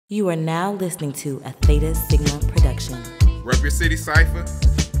You are now listening to a Theta Sigma production. Rep your city, Cypher.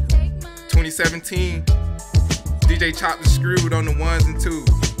 2017. DJ Chopped and Screwed on the ones and twos.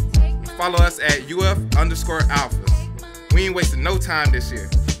 Follow us at UF_alphas. We ain't wasting no time this year.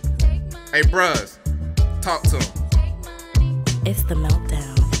 Hey, bruhs, talk to him. It's the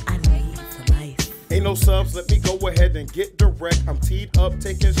meltdown. I made for life. Ain't no subs, let me go ahead and get direct. I'm teed up,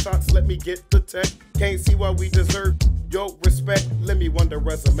 taking shots, let me get the tech. Can't see why we deserve your respect. Let me run the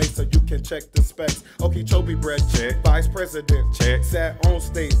resume so you can check the specs. Okeechobee bread, check. Vice president, check. Sat on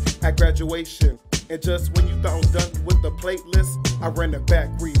stage at graduation. And just when you thought I was done with the playlist, I ran it back,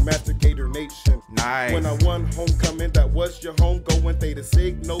 remastered Gator Nation. Nice. When I won homecoming, that was your home going. Theta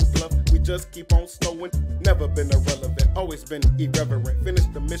Sig, no bluff, we just keep on snowing. Never been irrelevant, always been irreverent.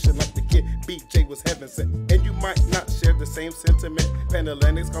 Finished the mission like the kid BJ was heaven sent. And you might not share the same sentiment.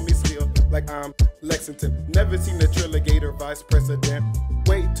 Pan-Atlantics call me still like I'm Lexington. Never seen a Gator vice president.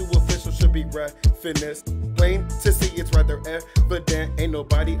 Way too official, should be refinessed. Plain to see, it's rather evident. Ain't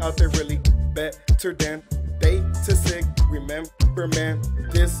nobody out there really better than Theta Sig. Remember, man,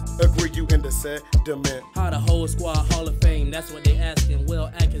 disagree, you in the sediment. How the whole squad Hall of Fame, that's what they asking.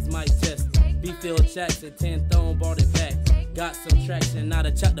 Will Atkins might test. B-Phil Jackson, 10 Throne brought it back. Got some traction, now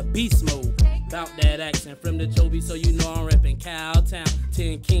to chop the beast mode. Bout that action from the Joby, so you know I'm reppin' Cowtown.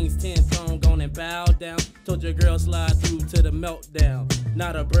 10 Kings, 10 Throne, gone and bow down. Told your girl slide through to the meltdown.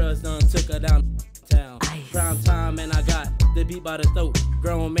 Now the bruhs done took her down town. Prime time and I got the beat by the throat.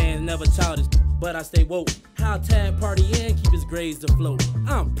 Grown man never childish, but I stay woke. How tag party and keep his grades afloat.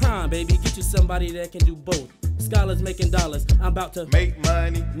 I'm prime, baby, get you somebody that can do both. Scholars making dollars, I'm about to make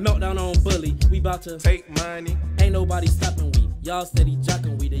money. Meltdown on bully, we about to take money. Ain't nobody stopping we. Y'all steady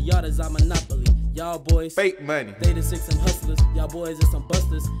jockin' we. The yard is our monopoly. Y'all boys fake money. Theta Sig some hustlers. Y'all boys is some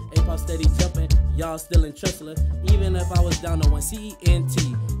busters. A-pop steady jumping. Y'all still in Tressler. Even if I was down to 1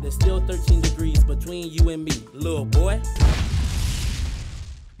 CENT, there's still 13 degrees between you and me, little boy.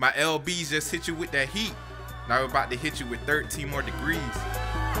 My LBs just hit you with that heat. Now we're about to hit you with 13 more degrees.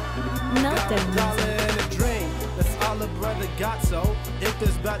 That's all a brother got, so if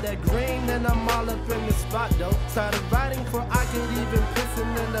it's about that green, then I'm all up in the spot though. Started writing for I could even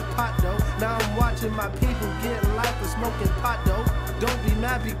pissing in the pot though. Now I'm watching my people get life for smoking pot though. Don't be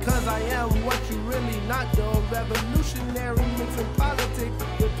mad because I am what you really not though. Revolutionary mixing politics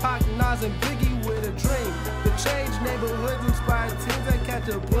with Pac, Nas, and Biggie with a dream. To change neighborhoods, inspired teams that catch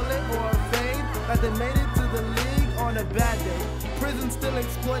a bullet or a fade. Like they made it to the league on a bad day. Prison still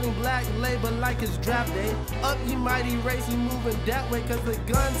exploiting black labor like it's draft day. Up you mighty race, you moving that way. Cause the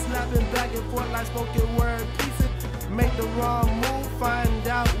gun snapping back and forth like spoken word pieces. Make the wrong move, find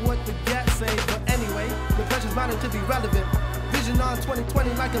out what the gap say. But anyway, the pressure's bound to be relevant. Vision on 2020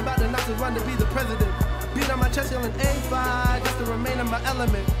 like I'm about to not to run to be the president. Beat on my chest yelling A5, just to remain in my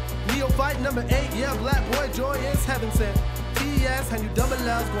element. Neophyte number 8, yeah, black boy, joy is heaven sent. TS, and you double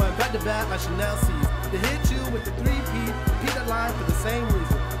L's going back to back like Chanel sees. To hit you with the 3P, repeat that line for the same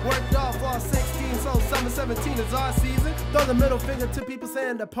reason. Worked off all 16, so summer 17 is our season. Throw the middle finger to people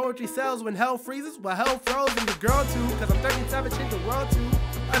saying that poetry sells when hell freezes. Well, hell froze and the girl too, cause I'm 37, change the world too.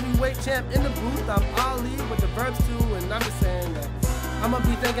 Heavyweight champ in the booth, I'm Ali with the verbs too. And I'm just saying that I'ma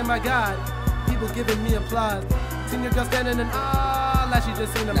be thanking my God. People giving me applause. Seen your girl standing in awe like she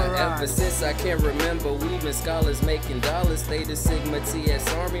just seen a mirage. Ever since I can't remember, weaving scholars making dollars. Theta Sigma TS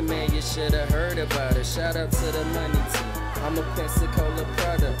Army, man, you shoulda heard about it. Shout out to the money team. I'm a Pensacola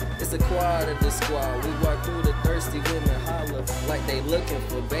product. It's a quad of the squad. We walk through the thirsty women holler like they looking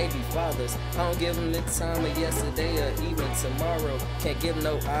for baby fathers. I don't give them the time of yesterday or even tomorrow. Can't give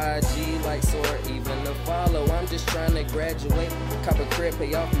no IG likes or even a follow. I'm just trying to graduate, cop a crib,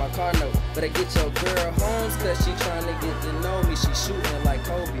 pay off my car note. But I get your girl homes cause she trying to get to know me. She shooting like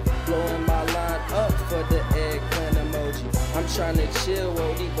Kobe, blowing my line up for the eggplant emoji. I'm trying to chill,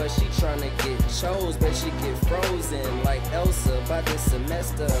 Odie, but she trying to get chose. But she get frozen like Elsa by this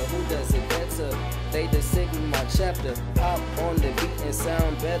semester. Who does it better? Theta Sigma my chapter. Hop on the beat and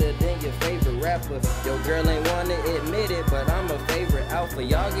sound better than your favorite rapper. Your girl ain't wanna admit it, but I'm a favorite alpha.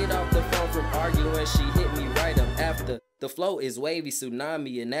 Y'all get off the phone from arguing, she hit me right up after. The flow is wavy,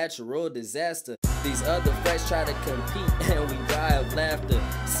 tsunami, a natural disaster. These other fresh try to compete and we die of laughter.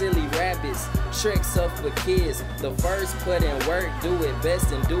 Silly rabbits, tricks up for kids. The first put in work, do it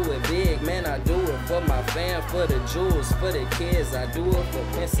best and do it big. Man, I do it for my fam, for the jewels, for the kids. I do it for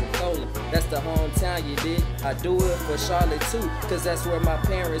Pensacola, that's the hometown, you dig? I do it for Charlotte too, cause that's where my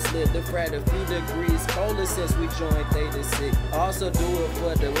parents live. The frat a few degrees colder since we joined Theta Sig. I also do it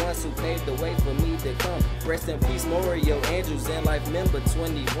for the ones who paved the way for me to come. Rest in peace, Mario Andrews and life member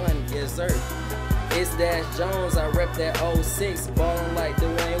 21, yes sir. It's Dash Jones, I rep that 06, ballin' like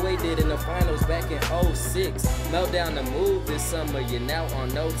Dwayne Wade. 6. Melt down the move this summer, you're now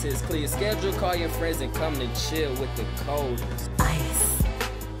on notice. Clear schedule, call your friends and come to chill with the coldest. Ice.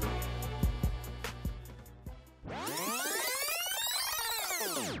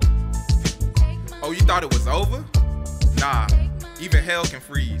 Oh, you thought it was over? Nah, even hell can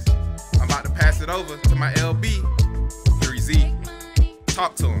freeze. I'm about to pass it over to my LB, 3Z.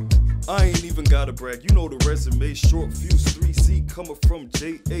 Talk to him. I ain't even gotta brag, you know the resume, short fuse 3Z coming from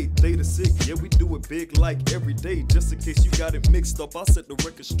J8, Theta Sig. Yeah, we do it big like every day. Just in case you got it mixed up, I'll set the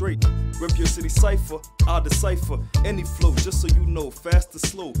record straight. Rep your city Cypher, I'll decipher any flow, just so you know, fast or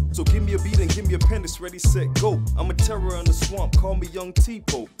slow. So give me a beat and give me a pen, it's ready, set, go. I'm a terror in the swamp, call me Young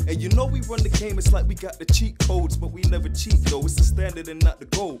T-Po. And you know we run the game, it's like we got the cheat codes, but we never cheat though. It's the standard and not the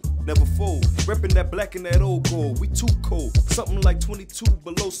goal, never fold. Reppin' that black and that old gold, we too cold. Something like 22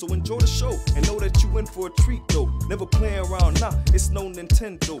 below, so enjoy the show and know that you in for a treat though. Never playing around, nah, it's no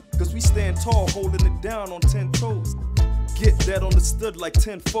Nintendo. Cause we stand tall, holding it down on 10 toes. Get that understood like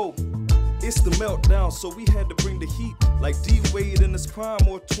tenfold. It's the meltdown, so we had to bring the heat. Like D-Wade in his prime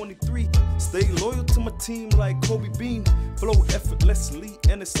or 23. Stay loyal to my team like Kobe Bean. Flow effortlessly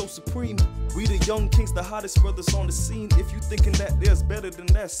and it's so supreme. We the young kings, the hottest brothers on the scene. If you thinking that there's better than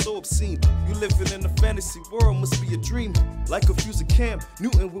that, so obscene. You living in a fantasy world, must be a dream. Like a fuse of Cam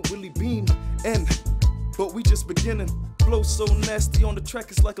Newton with Willie Beam. But we just beginning. Flow so nasty on the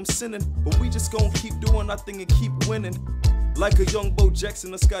track, it's like I'm sinning. But we just gon' keep doing our thing and keep winning. Like a young Bo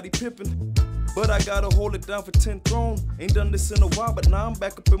Jackson or Scottie Pippen. But I gotta hold it down for 10 throne. Ain't done this in a while, but now I'm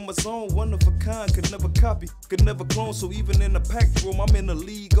back up in my zone. One of a kind, could never copy, could never clone. So even in the packed room, I'm in a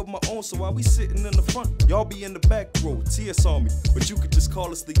league of my own. So while we sitting in the front, y'all be in the back row. TS on me, but you could just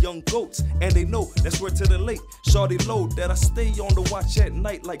call us the young goats. And they know that's where to the late. Shawty load that I stay on the watch at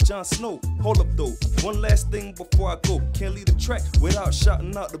night like Jon Snow. Hold up though, one last thing before I go. Can't leave the track without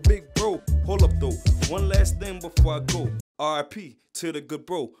shouting out the big bro. Hold up though, one last thing before I go. RIP to the good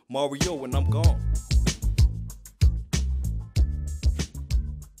bro, Mario, and I'm gone.